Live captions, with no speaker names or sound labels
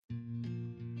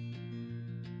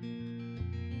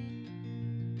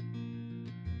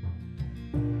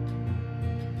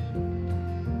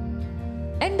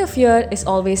End of year is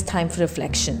always time for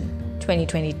reflection.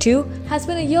 2022 has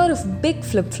been a year of big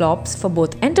flip-flops for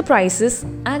both enterprises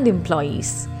and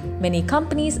employees. Many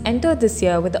companies entered this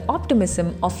year with the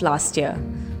optimism of last year.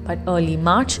 But early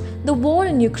March, the war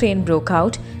in Ukraine broke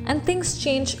out and things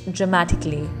changed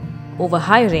dramatically.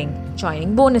 Overhiring,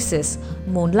 joining bonuses,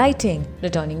 moonlighting,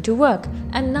 returning to work,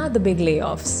 and now the big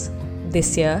layoffs.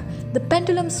 This year, the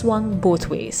pendulum swung both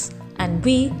ways, and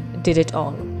we did it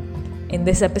all. In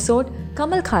this episode,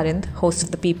 Kamal Karanth, host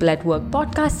of the People at Work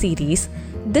podcast series,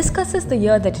 discusses the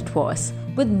year that it was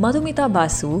with Madhumita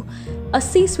Basu, a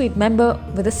C-suite member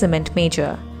with a cement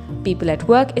major. People at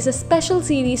Work is a special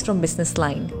series from Business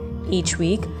Line. Each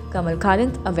week, Kamal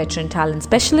Karanth, a veteran talent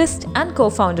specialist and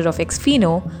co-founder of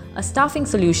Exfino, a staffing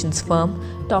solutions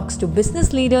firm, talks to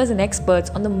business leaders and experts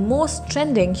on the most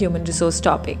trending human resource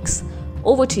topics.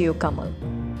 Over to you, Kamal.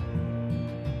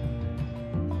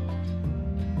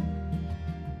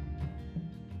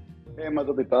 Hey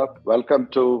Madhumita, welcome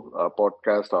to our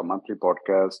podcast, our monthly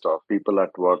podcast of People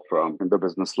at Work from In the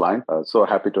Business Line. So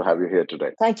happy to have you here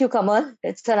today. Thank you, Kamal.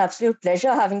 It's an absolute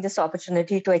pleasure having this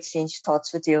opportunity to exchange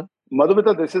thoughts with you.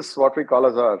 Madhumita, this is what we call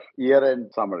as our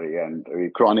year-end summary, and we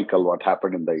chronicle what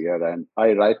happened in the year. And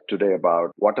I write today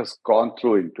about what has gone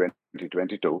through in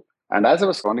 2022. And as I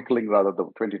was chronicling rather the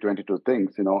 2022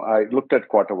 things, I looked at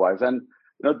quarter-wise. And,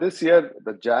 this year,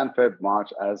 the Jan, Feb, March,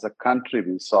 as a country,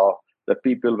 we saw the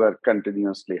people were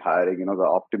continuously hiring. The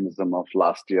optimism of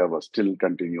last year was still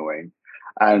continuing.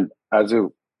 And as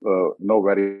you know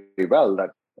very well,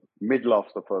 that middle of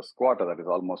the first quarter, that is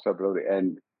almost February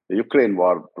end, the Ukraine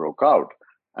war broke out.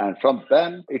 And from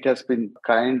then, it has been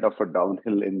kind of a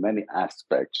downhill in many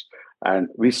aspects. And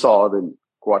we saw in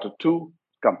quarter two,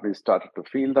 companies started to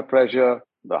feel the pressure,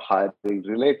 the hiring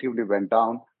relatively went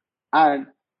down, and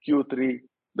Q3,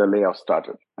 the layoffs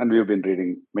started. And we've been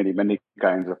reading many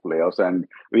kinds of layoffs. And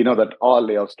we know that all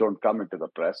layoffs don't come into the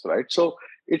press, right? So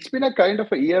it's been a kind of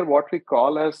a year, what we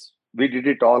call as we did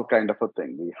it all kind of a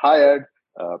thing. We hired,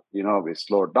 we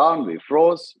slowed down, we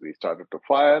froze, we started to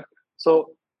fire.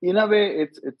 So in a way,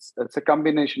 it's a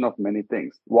combination of many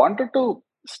things. Wanted to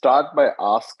start by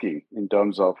asking in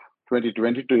terms of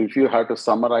 2022, if you had to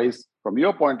summarize from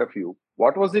your point of view,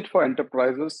 what was it for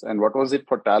enterprises and what was it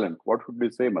for talent? What would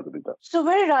we say, Madhumita? So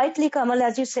very rightly, Kamal,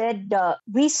 as you said,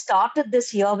 we started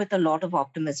this year with a lot of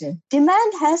optimism.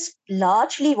 Demand has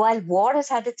largely, while war has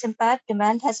had its impact,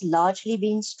 demand has largely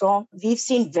been strong. We've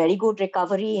seen very good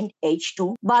recovery in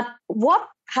H2. But what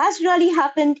has really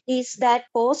happened is that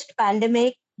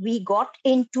post-pandemic, we got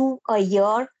into a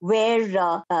year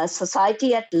where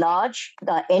society at large,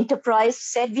 the enterprise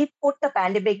said, we put the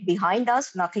pandemic behind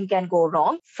us, nothing can go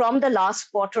wrong. From the last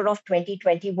quarter of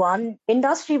 2021,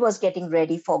 industry was getting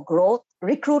ready for growth.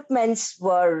 Recruitments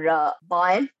were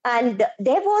buoyant, and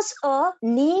there was a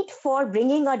need for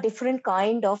bringing a different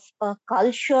kind of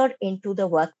culture into the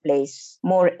workplace.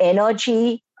 More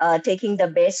energy, taking the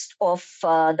best of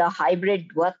the hybrid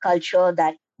work culture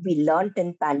that we learned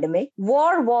in pandemic.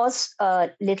 War was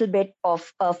a little bit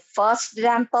of a first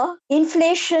damper.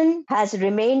 Inflation has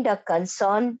remained a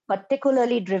concern,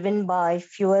 particularly driven by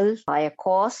fuel, higher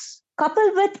costs,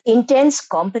 coupled with intense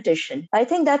competition. I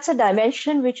think that's a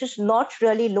dimension which is not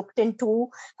really looked into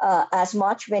as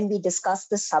much when we discuss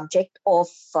the subject of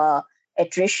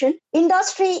attrition.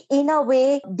 Industry, in a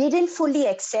way, didn't fully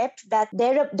accept that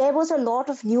there was a lot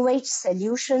of new age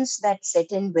solutions that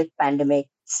set in with pandemic.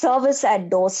 Service at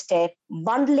doorstep,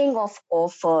 bundling of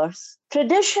offers,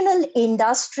 traditional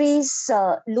industries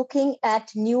looking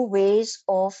at new ways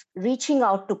of reaching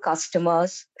out to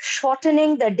customers,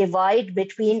 shortening the divide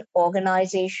between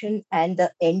organization and the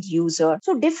end user.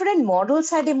 So different models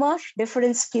had emerged,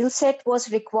 different skill set was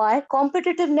required.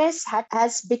 Competitiveness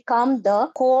has become the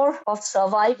core of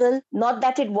survival. Not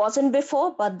that it wasn't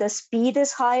before, but the speed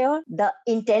is higher, the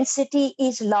intensity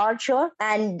is larger,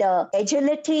 and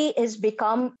agility is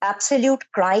become absolute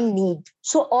crying need.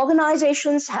 So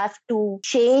organizations have to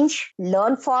change,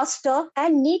 learn faster,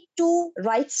 and need to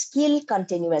right skill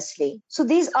continuously. So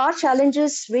these are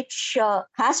challenges which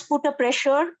has put a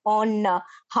pressure on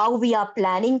how we are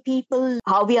planning people,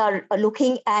 how we are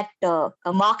looking at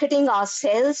marketing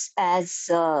ourselves as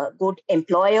good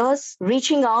employers,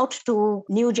 reaching out to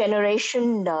new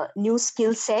generation, new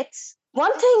skill sets.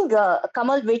 One thing,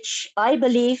 Kamal, which I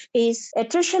believe is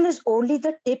attrition is only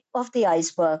the tip of the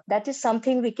iceberg. That is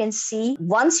something we can see.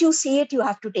 Once you see it, you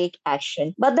have to take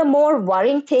action. But the more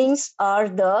worrying things are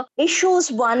the issues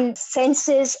one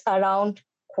senses around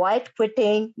quiet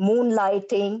quitting,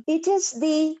 moonlighting. It is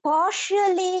the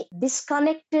partially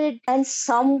disconnected and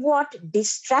somewhat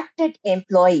distracted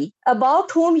employee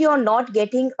about whom you're not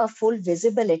getting a full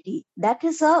visibility. That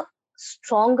is a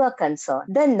stronger concern.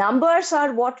 The numbers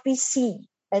are what we see.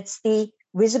 It's the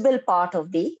visible part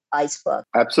of the iceberg.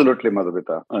 Absolutely,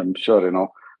 Madhumita. I'm sure,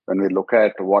 when we look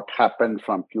at what happened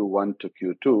from Q1 to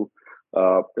Q2,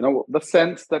 the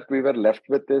sense that we were left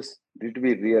with is, did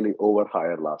we really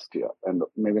overhire last year? And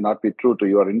maybe not be true to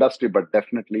your industry, but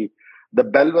definitely the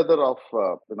bellwether of,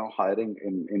 hiring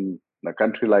in a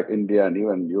country like India and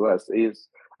even US is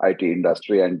IT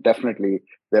industry. And definitely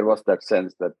there was that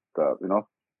sense that,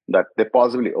 that they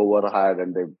possibly overhired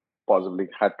and they possibly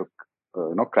had to,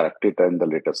 correct it in the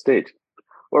later stage.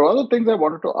 But one of the things I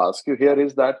wanted to ask you here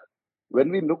is that when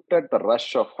we looked at the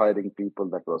rush of hiring people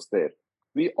that was there,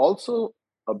 we also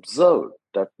observed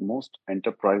that most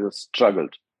enterprises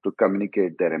struggled to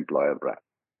communicate their employer brand,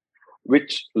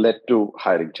 which led to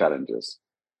hiring challenges.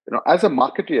 As a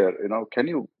marketeer, can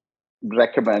you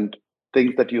recommend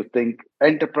things that you think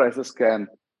enterprises can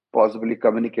possibly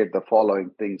communicate the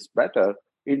following things better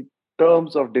in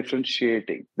terms of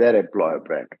differentiating their employer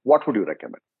brand? What would you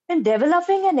recommend? In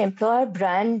developing an employer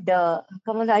brand,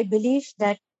 Kamal, I believe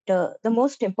that the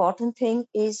most important thing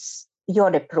is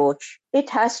your approach. It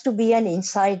has to be an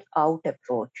inside out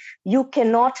approach. You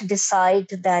cannot decide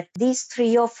that these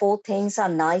 3 or 4 things are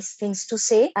nice things to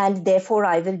say, and therefore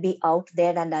I will be out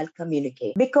there and I'll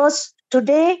communicate. Because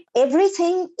today,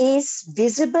 everything is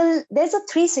visible. There's a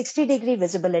 360-degree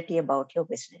visibility about your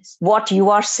business. What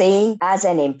you are saying as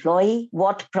an employee,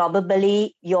 what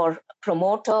probably your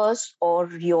promoters or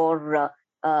your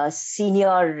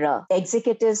senior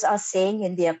executives are saying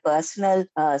in their personal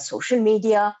social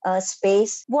media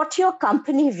space, what your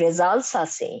company results are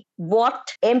saying,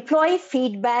 what employee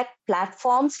feedback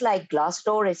platforms like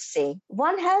Glassdoor is saying.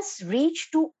 One has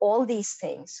reached to all these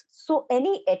things. So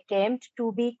any attempt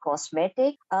to be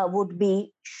cosmetic would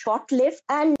be short-lived,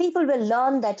 and people will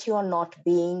learn that you are not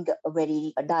being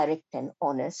very direct and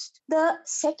honest. The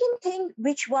second thing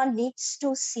which one needs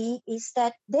to see is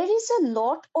that there is a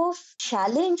lot of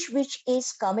challenge which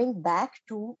is coming back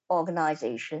to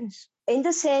organizations. In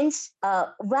the sense,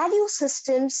 value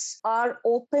systems are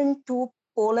open to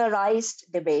polarized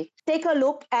debate. Take a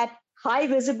look at high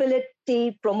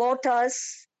visibility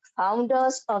promoters,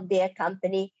 founders of their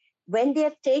company. When they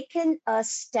have taken a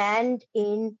stand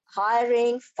in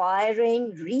hiring,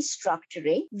 firing,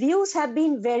 restructuring, views have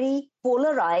been very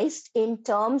polarized in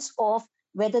terms of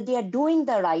whether they are doing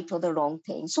the right or the wrong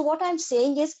thing. So what I'm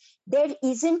saying is there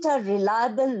isn't a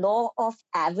reliable law of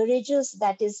averages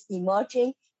that is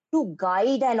emerging to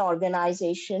guide an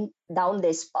organization down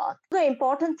this path. The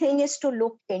important thing is to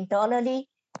look internally,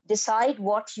 decide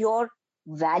what your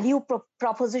value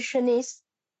proposition is,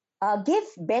 give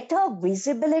better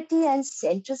visibility and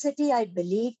centricity, I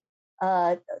believe,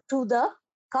 to the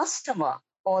customer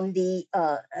on the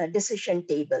decision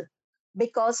table.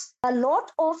 Because a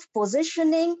lot of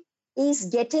positioning is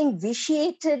getting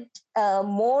vitiated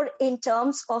more in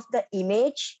terms of the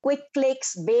image, quick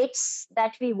clicks, baits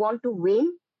that we want to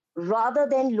win, rather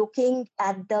than looking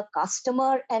at the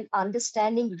customer and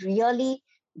understanding really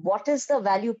what is the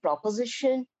value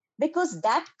proposition. Because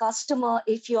that customer,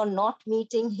 if you're not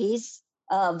meeting his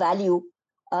value,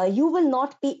 you will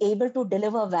not be able to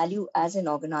deliver value as an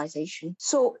organization.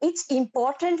 So it's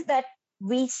important that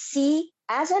we see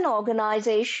as an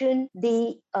organization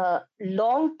the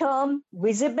long-term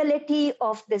visibility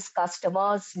of this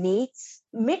customer's needs,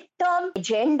 mid-term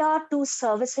agenda to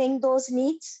servicing those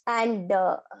needs, and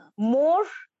more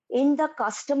in the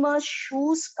customer's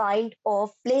shoes kind of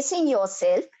placing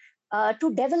yourself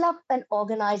to develop an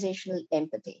organizational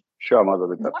empathy. Sure,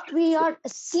 Madhumita. What we are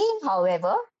seeing,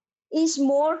 however, is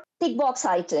more tick box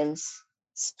items,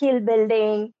 skill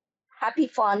building, happy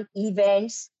fun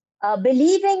events,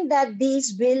 believing that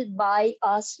these will buy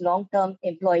us long-term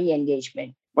employee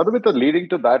engagement. Madhumita, leading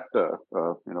to that,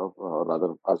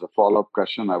 rather as a follow-up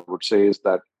question, I would say is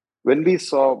that when we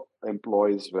saw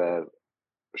employees were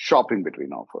shopping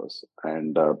between offers,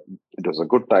 and it was a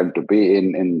good time to be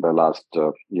in the last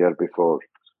year before,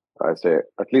 I say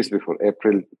at least before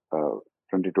April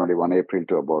 2021 April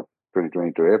to about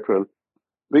 2022 April,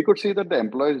 we could see that the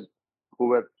employees who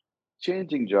were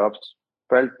changing jobs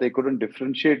felt they couldn't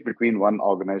differentiate between one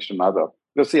organization and another.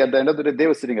 Because see, at the end of the day, they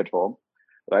were sitting at home,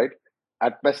 right?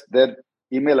 At best, their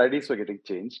email IDs were getting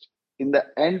changed. In the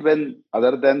end, when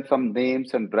other than some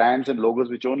names and brands and logos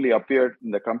which only appeared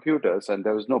in the computers and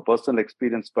there was no personal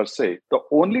experience per se, the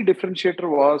only differentiator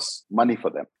was money for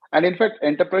them. And in fact,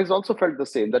 enterprise also felt the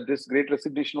same, that this great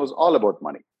resignation was all about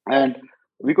money. And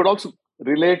We could also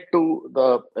relate to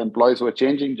the employees who are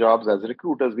changing jobs as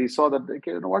recruiters. We saw that,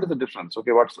 okay, what is the difference?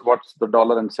 Okay, what's the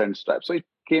dollar and cents type? So it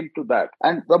came to that.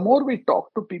 And the more we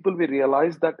talk to people, we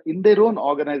realize that in their own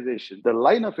organization, the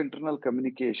line of internal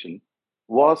communication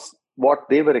was what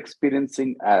they were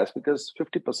experiencing as, because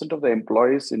 50% of the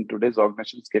employees in today's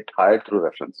organizations get hired through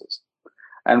references.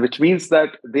 And which means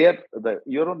that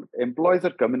your own employees are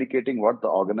communicating what the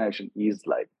organization is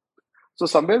like. So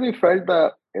somewhere we felt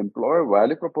the employer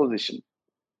value proposition,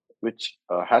 which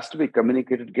has to be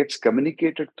communicated, gets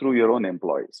communicated through your own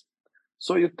employees.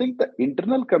 So you think the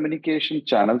internal communication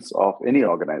channels of any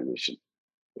organization,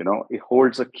 it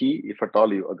holds a key, if at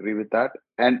all you agree with that.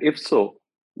 And if so,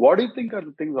 what do you think are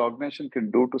the things the organization can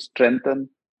do to strengthen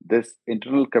this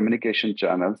internal communication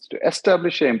channels to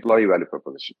establish an employee value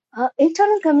proposition?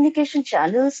 Internal communication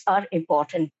channels are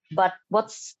important, but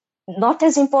what's not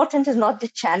as important is not the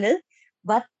channel,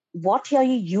 but what are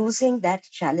you using that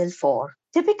channel for?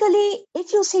 Typically,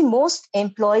 if you see most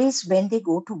employees when they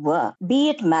go to work, be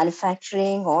it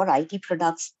manufacturing or IT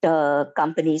products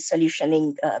companies,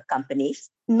 solutioning companies,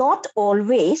 not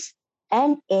always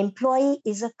an employee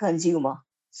is a consumer.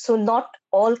 So not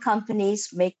all companies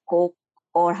make Coke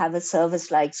or have a service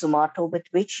like Zomato with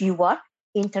which you are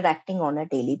interacting on a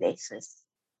daily basis.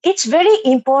 It's very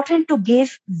important to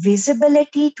give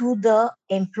visibility to the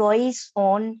employees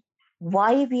on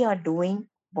why we are doing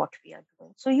what we are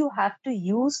doing. So you have to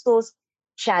use those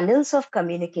channels of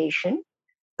communication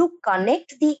to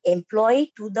connect the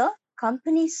employee to the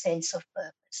company's sense of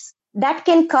purpose. That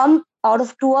can come out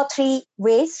of 2 or 3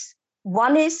 ways.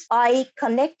 One is I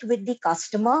connect with the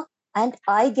customer and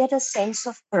I get a sense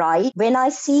of pride when I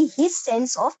see his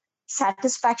sense of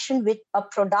satisfaction with a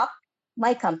product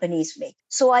my companies make.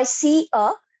 So I see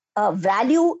a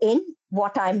value in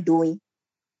what I'm doing.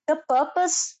 The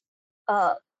purpose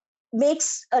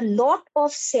makes a lot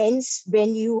of sense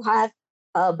when you have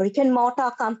brick and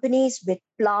mortar companies with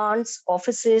plants,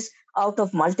 offices out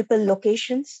of multiple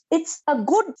locations. It's a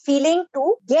good feeling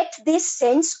to get this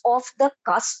sense of the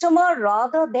customer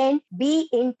rather than be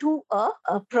into a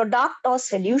product or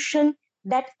solution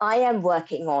that I am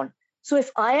working on. So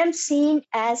if I am seen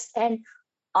as an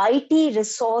IT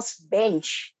resource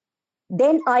bench,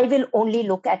 then I will only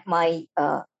look at my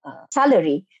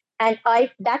salary, and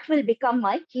that will become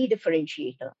my key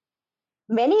differentiator.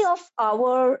 Many of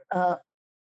our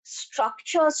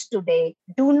structures today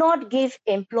do not give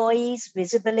employees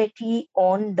visibility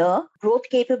on the growth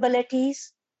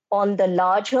capabilities, on the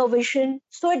larger vision.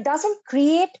 So it doesn't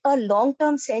create a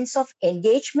long-term sense of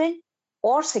engagement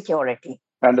or security.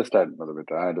 I understand,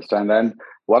 Madhumita. I understand. And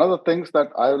one of the things that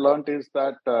I've learned is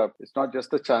that it's not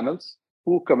just the channels,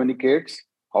 who communicates,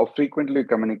 how frequently you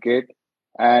communicate,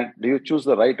 and do you choose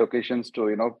the right occasions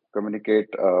to, communicate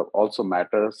also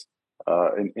matters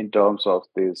in terms of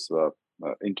these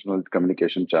internal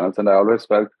communication channels. And I always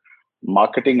felt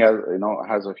marketing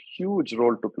has a huge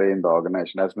role to play in the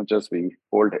organization. As much as we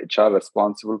hold HR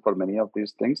responsible for many of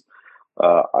these things,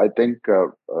 I think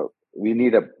we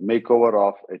need a makeover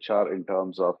of HR in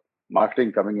terms of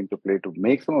marketing coming into play to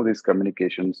make some of these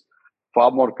communications far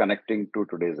more connecting to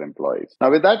today's employees.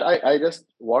 Now, with that, I just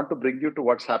want to bring you to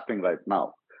what's happening right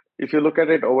now. If you look at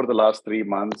it over the last 3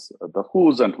 months, the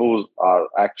who's and who's are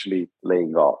actually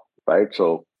laying off, right?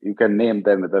 So you can name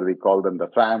them, whether we call them the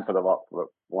FAM for the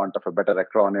want of a better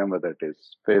acronym, whether it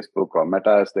is Facebook or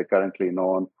Meta as they're currently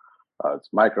known, it's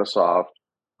Microsoft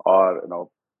or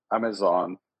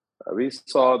Amazon. We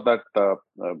saw that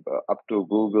up to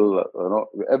Google,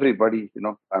 everybody,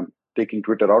 I'm taking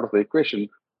Twitter out of the equation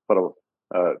for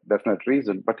a definite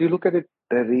reason. But you look at it,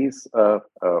 there is a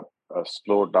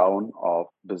slowdown of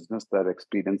business they're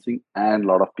experiencing, and a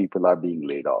lot of people are being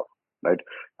laid off, right?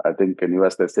 I think in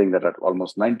US, they're saying that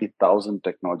almost 90,000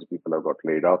 technology people have got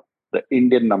laid off. The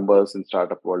Indian numbers in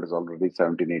startup world is already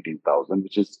 17, 18,000,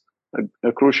 which is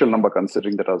a crucial number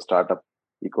considering that our startup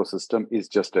ecosystem is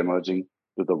just emerging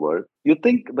to the world. You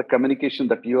think the communication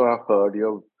that you have heard, you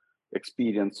have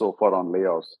experienced so far on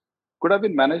layoffs could have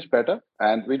been managed better?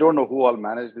 And we don't know who all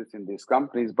manage this in these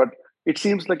companies, but it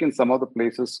seems like in some of the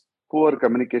places, poor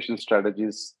communication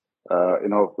strategies,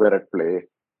 were at play.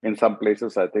 In some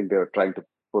places, I think they were trying to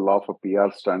pull off a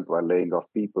PR stunt while laying off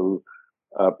people.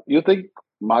 You think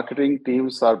marketing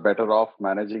teams are better off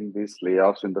managing these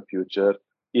layoffs in the future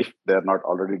if they're not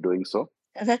already doing so?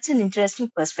 That's an interesting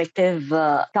perspective,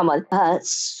 Kamal.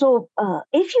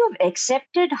 If you have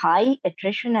accepted high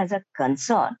attrition as a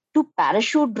concern, to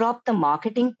parachute drop the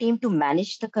marketing team to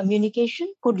manage the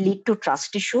communication could lead to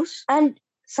trust issues. And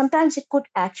sometimes it could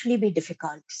actually be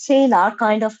difficult. Say in our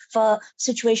kind of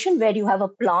situation where you have a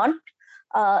plant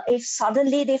if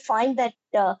suddenly they find that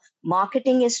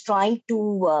marketing is trying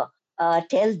to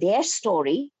tell their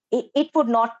story, it would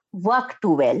not work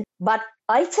too well. But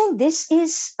I think this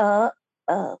is a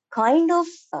kind of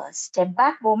step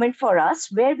back moment for us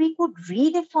where we could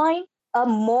redefine a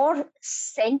more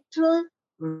central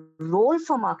role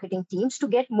for marketing teams to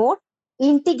get more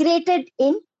integrated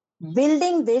in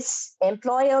building this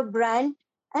employer brand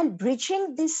and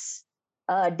bridging this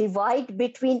divide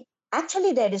between,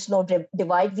 actually there is no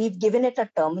divide, we've given it a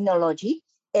terminology,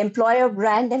 employer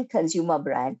brand and consumer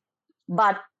brand.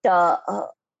 But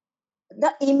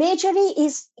the imagery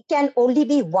can only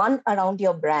be one around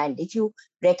your brand. If you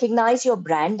recognize your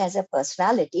brand as a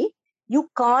personality, you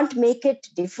can't make it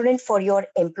different for your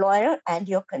employer and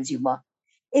your consumer.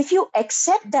 If you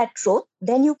accept that truth,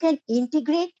 then you can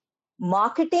integrate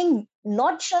marketing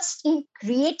not just in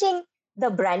creating the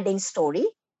branding story,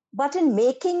 but in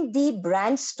making the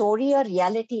brand story a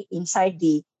reality inside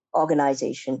the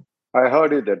organization. I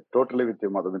heard you that totally with you,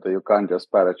 Madhumita. You can't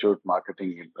just parachute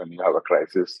marketing in when you have a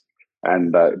crisis.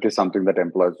 And it is something that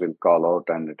employees will call out,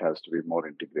 and it has to be more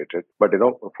integrated. But,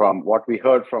 from what we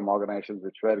heard from organizations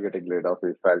which were getting laid off,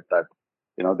 we felt that,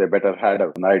 they better had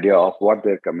an idea of what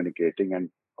they're communicating. And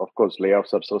of course,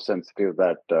 layoffs are so sensitive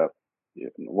that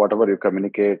whatever you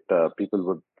communicate, people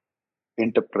would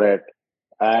interpret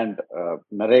and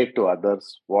narrate to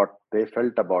others what they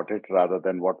felt about it rather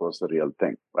than what was the real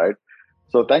thing, right?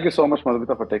 So thank you so much,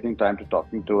 Madhumita, for taking time to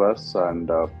talking to us. And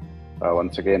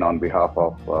once again, on behalf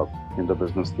of Hindu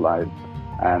Business Line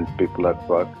and people at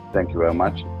work, thank you very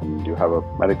much. And you have a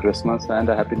Merry Christmas and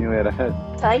a Happy New Year ahead.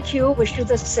 Thank you. Wish you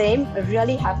the same.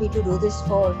 Really happy to do this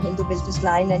for Hindu Business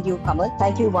Line and you, Kamal.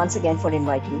 Thank you once again for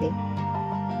inviting me.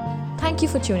 Thank you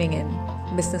for tuning in.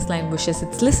 Business Line wishes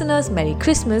its listeners Merry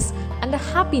Christmas and a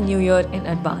Happy New Year in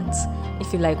advance.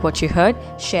 If you like what you heard,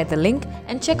 share the link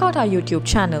and check out our YouTube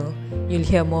channel. You'll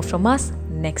hear more from us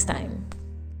next time.